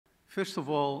First of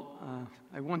all,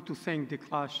 I want to thank the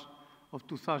class of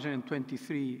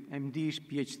 2023 MDs,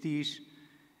 PhDs,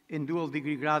 and dual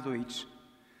degree graduates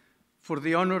for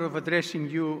the honor of addressing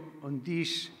you on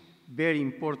this very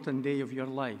important day of your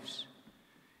lives.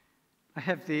 I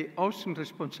have the awesome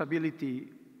responsibility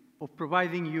of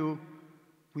providing you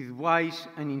with wise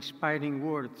and inspiring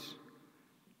words,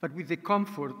 but with the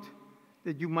comfort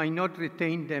that you might not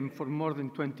retain them for more than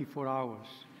 24 hours.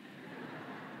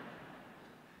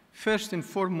 First and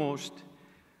foremost,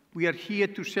 we are here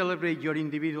to celebrate your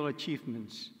individual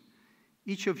achievements.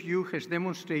 Each of you has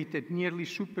demonstrated nearly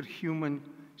superhuman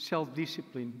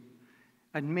self-discipline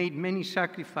and made many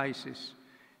sacrifices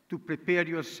to prepare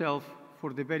yourself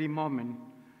for the very moment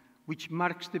which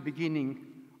marks the beginning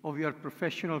of your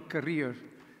professional career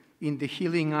in the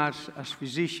healing arts as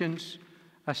physicians,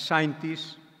 as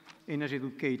scientists, and as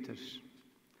educators.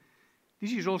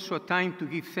 This is also a time to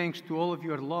give thanks to all of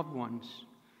your loved ones.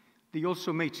 They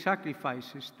also made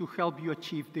sacrifices to help you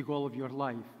achieve the goal of your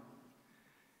life.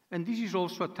 And this is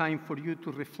also a time for you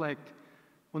to reflect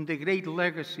on the great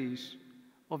legacies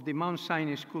of the Mount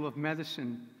Sinai School of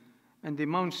Medicine and the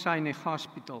Mount Sinai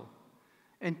Hospital,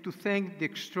 and to thank the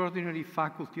extraordinary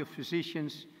faculty of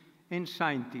physicians and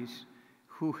scientists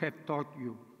who have taught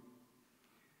you.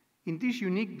 In this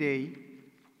unique day,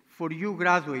 for you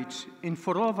graduates and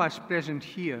for all of us present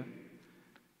here,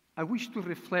 I wish to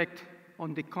reflect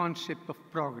on the concept of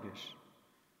progress.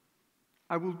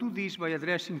 I will do this by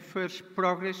addressing first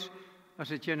progress as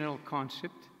a general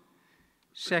concept,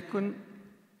 second,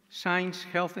 science,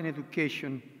 health, and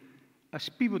education as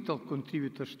pivotal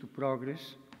contributors to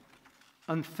progress,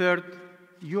 and third,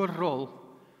 your role,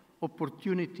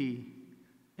 opportunity,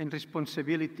 and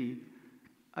responsibility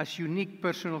as unique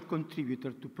personal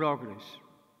contributor to progress.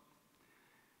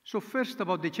 So first,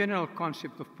 about the general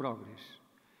concept of progress.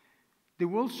 The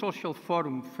World Social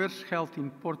Forum, first held in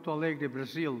Porto Alegre,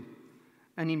 Brazil,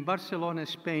 and in Barcelona,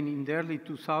 Spain in the early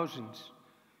 2000s,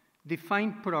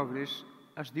 defined progress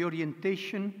as the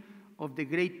orientation of the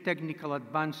great technical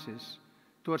advances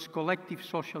towards collective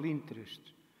social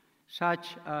interests,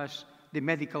 such as the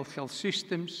medical health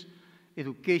systems,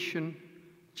 education,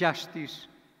 justice,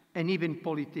 and even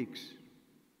politics.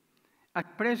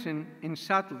 At present, and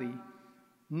sadly,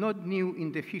 not new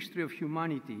in the history of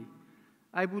humanity,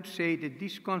 I would say that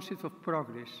this concept of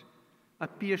progress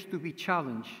appears to be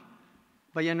challenged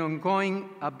by an ongoing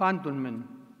abandonment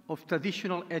of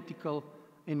traditional ethical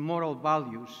and moral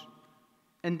values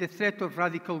and the threat of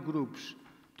radical groups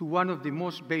to one of the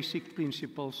most basic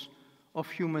principles of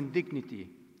human dignity,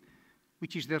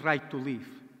 which is the right to live.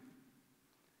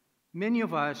 Many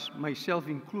of us, myself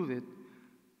included,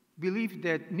 believe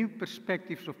that new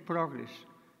perspectives of progress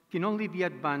can only be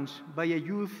advanced by a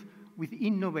youth with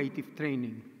innovative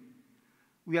training.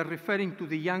 We are referring to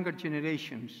the younger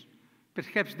generations,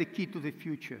 perhaps the key to the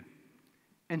future,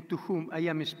 and to whom I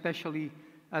am especially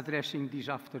addressing this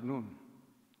afternoon.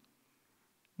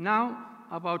 Now,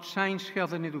 about science,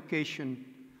 health, and education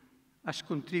as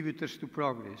contributors to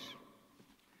progress.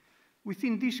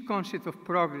 Within this concept of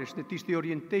progress, that is the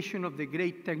orientation of the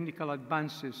great technical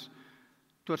advances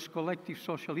towards collective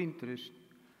social interest,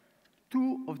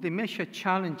 two of the major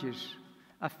challenges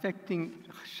affecting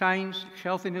science,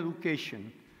 health, and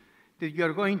education that you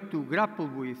are going to grapple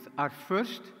with are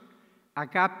first, a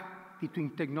gap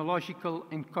between technological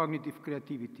and cognitive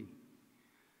creativity,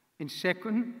 and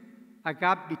second, a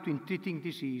gap between treating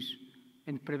disease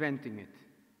and preventing it.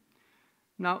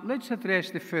 Now, let's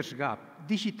address the first gap,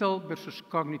 digital versus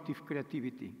cognitive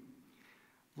creativity.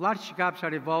 Large gaps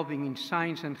are evolving in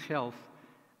science and health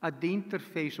at the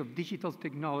interface of digital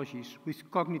technologies with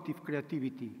cognitive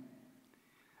creativity.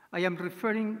 I am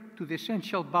referring to the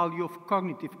essential value of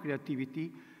cognitive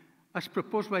creativity as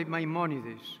proposed by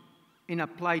Maimonides and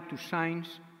applied to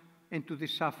science and to the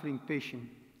suffering patient.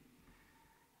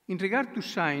 In regard to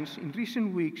science, in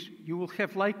recent weeks, you will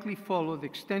have likely followed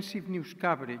extensive news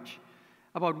coverage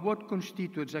about what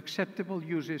constitutes acceptable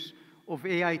uses of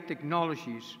AI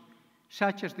technologies,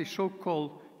 such as the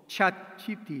so-called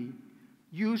ChatGPT,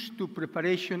 used to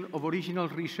preparation of original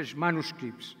research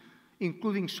manuscripts,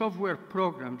 including software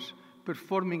programs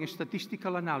performing a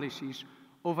statistical analysis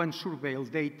of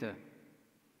unsurveilled data.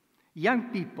 Young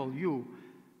people, you,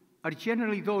 are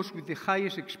generally those with the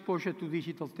highest exposure to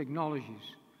digital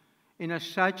technologies, and as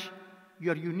such,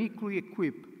 you are uniquely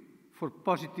equipped for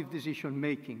positive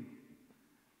decision-making.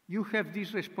 You have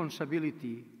this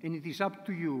responsibility, and it is up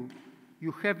to you.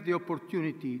 You have the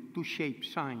opportunity to shape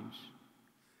science.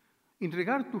 In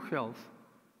regard to health,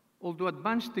 although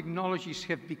advanced technologies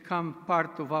have become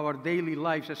part of our daily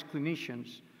lives as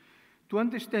clinicians, to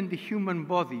understand the human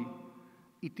body,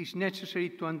 it is necessary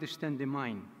to understand the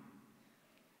mind.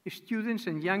 Students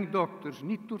and young doctors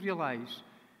need to realize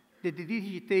that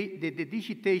the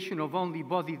digitation of only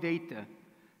body data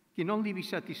can only be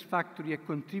satisfactory and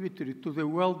contributory to the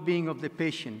well-being of the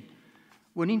patient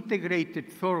when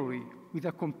integrated thoroughly with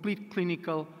a complete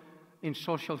clinical and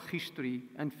social history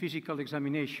and physical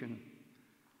examination,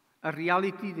 a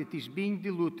reality that is being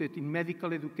diluted in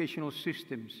medical educational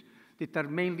systems that are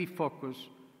mainly focused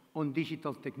on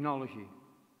digital technology.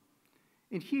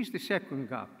 And here's the second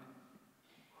gap: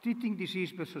 treating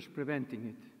disease versus preventing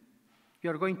it. We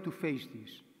are going to face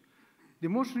this. The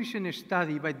most recent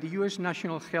study by the US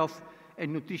National Health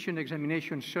and Nutrition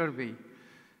Examination Survey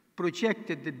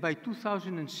projected that by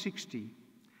 2060,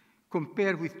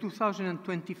 compared with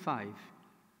 2025,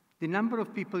 the number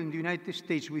of people in the United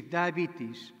States with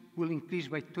diabetes will increase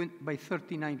by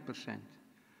 39%,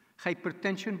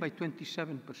 hypertension by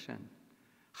 27%,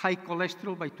 high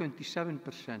cholesterol by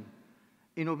 27%,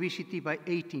 and obesity by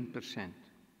 18%.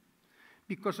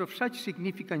 Because of such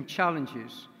significant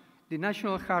challenges, the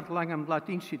National Heart, Lung, and Blood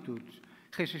Institute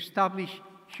has established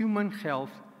human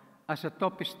health as a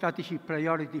top strategy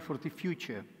priority for the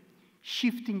future,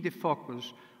 shifting the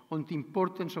focus on the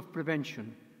importance of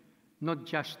prevention, not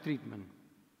just treatment.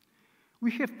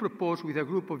 We have proposed with a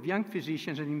group of young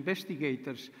physicians and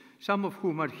investigators, some of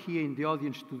whom are here in the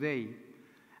audience today,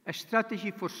 a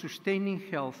strategy for sustaining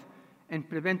health and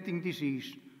preventing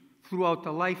disease throughout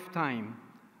a lifetime,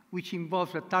 which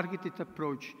involves a targeted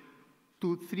approach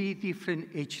to 3 different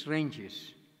age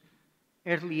ranges: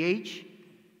 early age,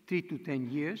 3 to 10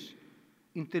 years,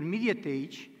 intermediate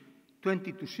age,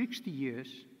 20 to 60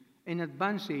 years, and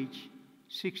advanced age,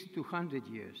 60 to 100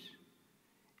 years.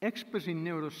 Experts in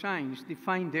neuroscience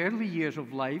define the early years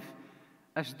of life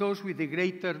as those with a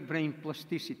greater brain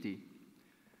plasticity.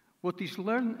 What is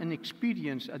learned and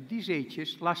experienced at these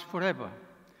ages lasts forever.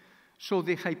 So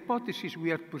the hypothesis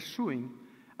we are pursuing,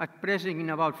 at present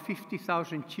in about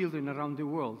 50,000 children around the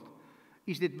world,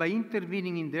 is that by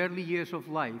intervening in the early years of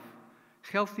life,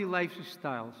 healthy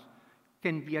lifestyles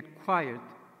can be acquired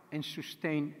and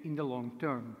sustained in the long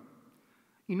term.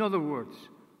 In other words,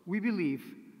 we believe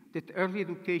that early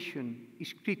education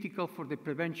is critical for the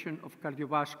prevention of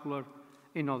cardiovascular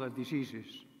and other diseases.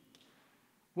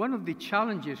 One of the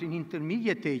challenges in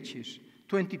intermediate ages,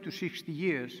 20 to 60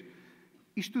 years,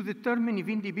 is to determine if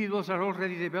individuals are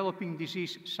already developing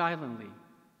disease silently.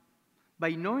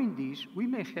 By knowing this, we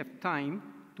may have time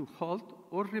to halt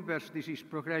or reverse disease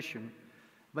progression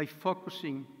by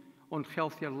focusing on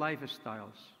healthier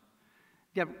lifestyles.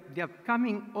 The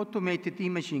upcoming automated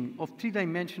imaging of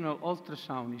 3-dimensional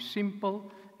ultrasound is simple,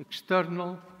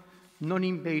 external,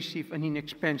 non-invasive, and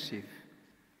inexpensive.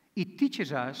 It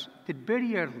teaches us that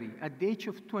very early, at the age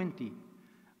of 20,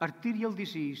 arterial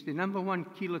disease, the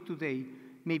 #1 killer today,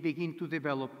 may begin to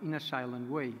develop in a silent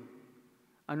way.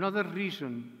 Another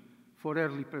reason for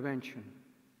early prevention.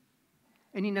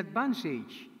 And in advanced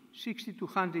age, 60 to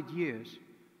 100 years,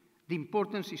 the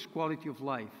importance is quality of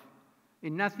life,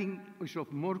 and nothing is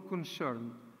of more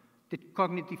concern than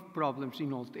cognitive problems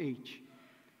in old age.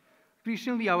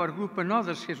 Recently, our group and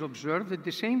others has observed that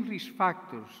the same risk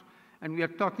factors, and we are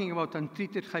talking about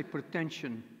untreated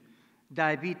hypertension,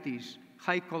 diabetes,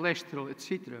 high cholesterol,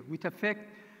 etc.,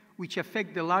 which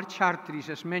affect the large arteries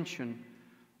as mentioned,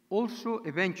 also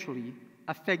eventually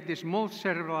affect the small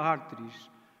cerebral arteries,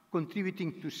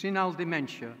 contributing to senile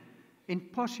dementia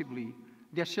and possibly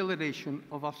the acceleration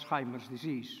of Alzheimer's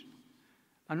disease.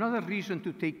 Another reason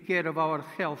to take care of our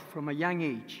health from a young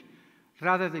age,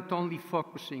 rather than only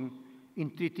focusing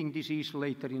in treating disease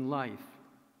later in life.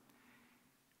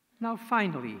 Now,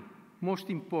 finally, most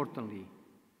importantly,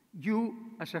 you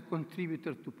as a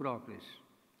contributor to progress.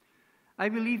 I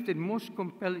believe that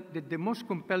the most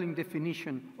compelling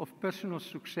definition of personal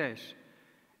success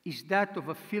is that of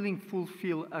a feeling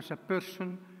fulfilled as a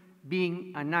person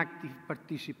being an active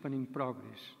participant in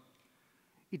progress.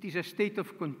 It is a state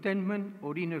of contentment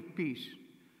or inner peace,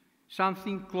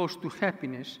 something close to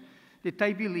happiness that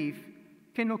I believe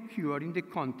can occur in the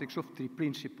context of 3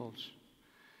 principles.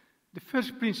 The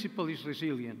first principle is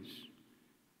resilience.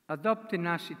 Adopt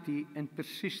tenacity and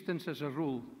persistence as a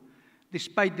rule,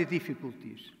 despite the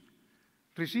difficulties.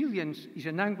 Resilience is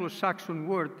an Anglo-Saxon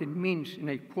word that means, and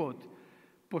I quote,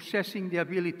 possessing the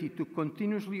ability to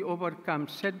continuously overcome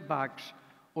setbacks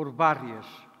or barriers,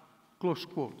 close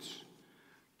quotes.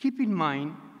 Keep in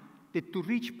mind that to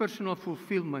reach personal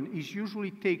fulfillment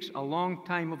usually takes a long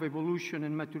time of evolution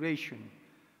and maturation,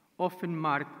 often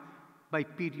marked by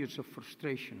periods of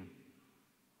frustration.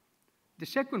 The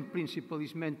second principle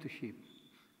is mentorship.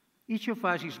 Each of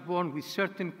us is born with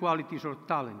certain qualities or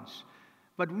talents,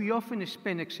 but we often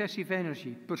spend excessive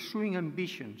energy pursuing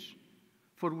ambitions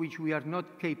for which we are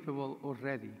not capable or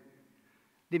ready.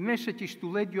 The message is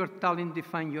to let your talent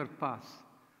define your path.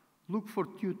 Look for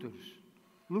tutors,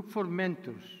 look for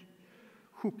mentors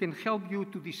who can help you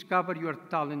to discover your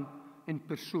talent and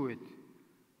pursue it.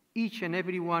 Each and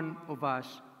every one of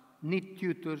us need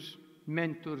tutors,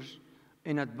 mentors,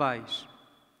 and advice.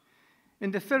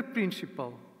 And the third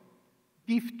principle,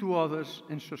 give to others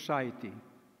and society.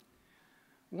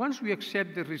 Once we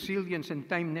accept the resilience and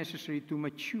time necessary to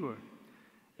mature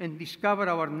and discover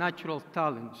our natural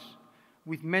talents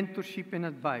with mentorship and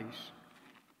advice,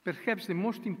 perhaps the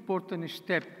most important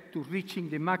step to reaching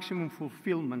the maximum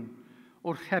fulfillment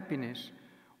or happiness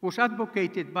was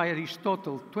advocated by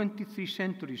Aristotle 23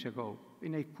 centuries ago,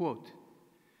 and I quote,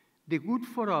 "The good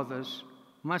for others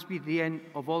must be the end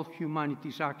of all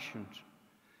humanity's actions,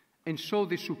 and so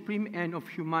the supreme end of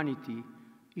humanity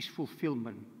is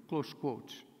fulfillment," close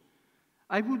quotes.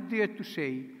 I would dare to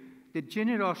say that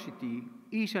generosity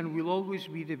is and will always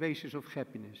be the basis of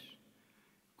happiness.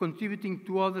 Contributing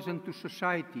to others and to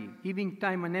society, giving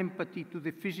time and empathy to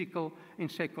the physical and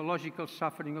psychological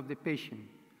suffering of the patient,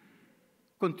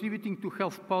 contributing to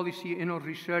health policy and or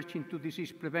research into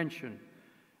disease prevention,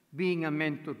 being a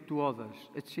mentor to others,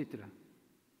 etc.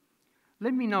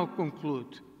 Let me now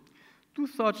conclude. 2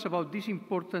 thoughts about this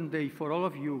important day for all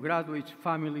of you, graduates,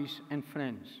 families, and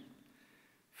friends.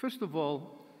 First of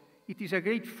all, it is a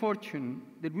great fortune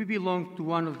that we belong to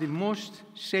one of the most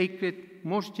sacred,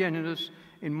 most generous,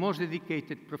 and most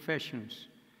dedicated professions.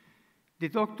 The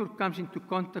doctor comes into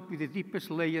contact with the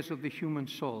deepest layers of the human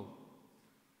soul,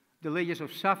 the layers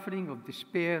of suffering, of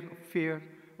despair, of fear,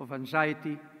 of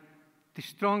anxiety, the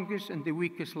strongest and the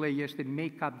weakest layers that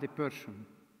make up the person.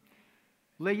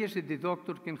 Layers that the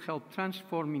doctor can help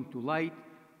transform into light,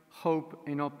 hope,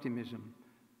 and optimism,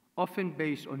 often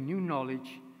based on new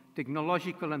knowledge,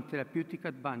 technological and therapeutic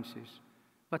advances,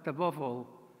 but above all,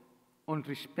 on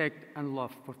respect and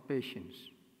love for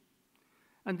patients.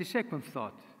 And the second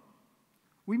thought,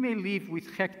 we may live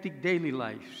with hectic daily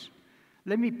lives.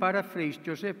 Let me paraphrase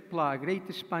Josep Pla, a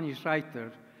great Spanish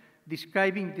writer,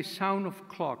 describing the sound of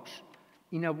clocks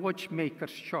in a watchmaker's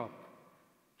shop.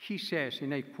 He says,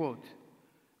 and I quote,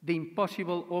 the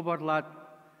impossible overlap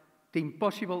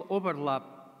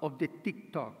of the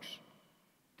tick-tocks,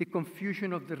 the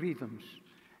confusion of the rhythms,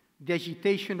 the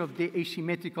agitation of the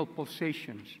asymmetrical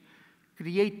pulsations,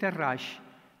 create a rush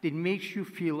that makes you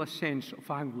feel a sense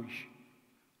of anguish,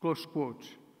 close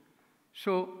quotes.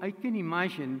 So I can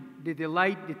imagine the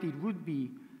delight that it would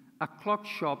be a clock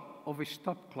shop of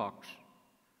stop clocks.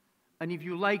 And if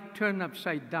you like, turn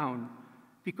upside down,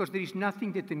 because there is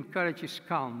nothing that encourages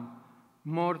calm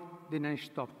more than a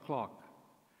stop clock.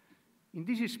 In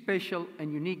this special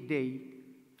and unique day,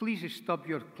 please stop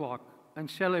your clock and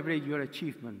celebrate your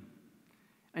achievement.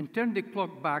 And turn the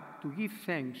clock back to give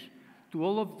thanks to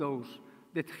all of those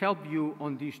that help you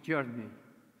on this journey.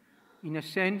 In a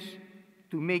sense,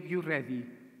 to make you ready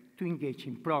to engage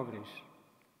in progress.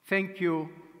 Thank you,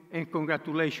 and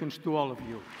congratulations to all of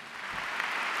you.